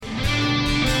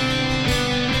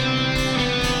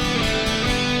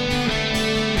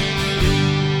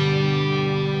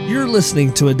You're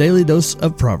listening to a daily dose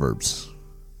of Proverbs.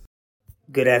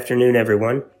 Good afternoon,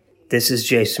 everyone. This is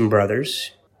Jason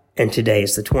Brothers, and today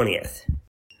is the 20th.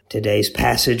 Today's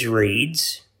passage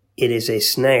reads, "It is a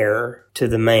snare to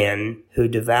the man who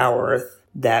devoureth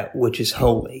that which is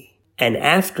holy, and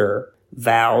after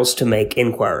vows to make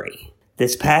inquiry."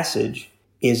 This passage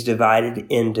is divided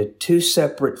into two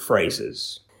separate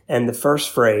phrases, and the first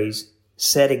phrase,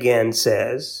 said again,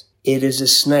 says, "It is a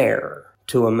snare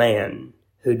to a man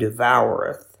who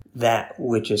devoureth that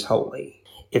which is holy."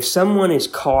 If someone is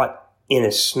caught in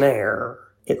a snare,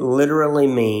 it literally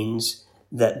means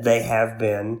that they have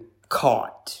been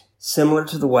caught, similar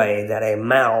to the way that a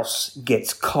mouse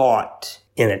gets caught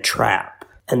in a trap.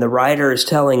 And the writer is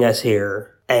telling us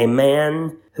here, a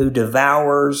man who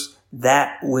devours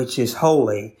that which is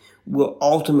holy will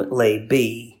ultimately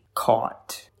be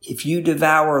caught. If you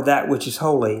devour that which is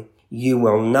holy, you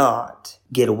will not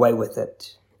get away with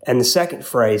it. And the second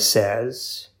phrase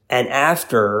says, and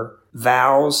after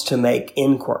vows to make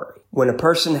inquiry. When a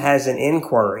person has an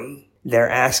inquiry, they're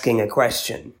asking a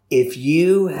question. If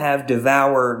you have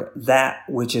devoured that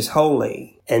which is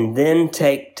holy and then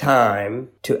take time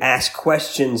to ask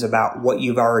questions about what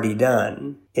you've already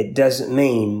done, it doesn't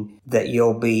mean that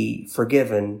you'll be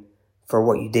forgiven for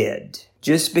what you did.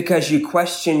 Just because you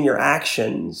question your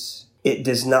actions, it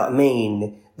does not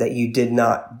mean that you did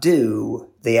not do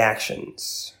the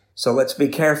actions. So let's be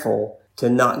careful to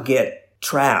not get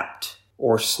trapped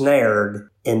or snared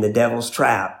in the devil's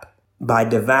trap by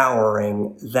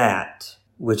devouring that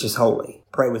which is holy.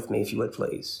 Pray with me if you would,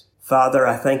 please. Father,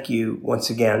 I thank you once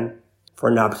again for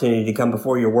an opportunity to come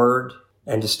before your word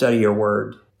and to study your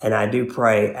word. And I do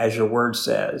pray, as your word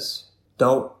says,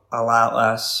 don't allow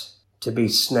us to be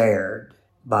snared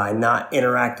by not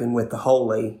interacting with the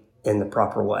holy in the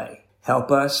proper way.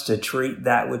 Help us to treat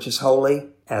that which is holy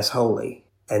as holy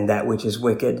and that which is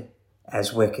wicked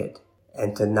as wicked,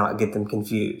 and to not get them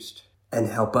confused. And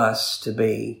help us to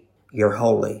be your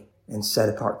holy and set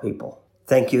apart people.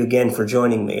 Thank you again for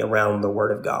joining me around the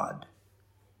Word of God.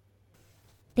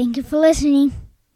 Thank you for listening.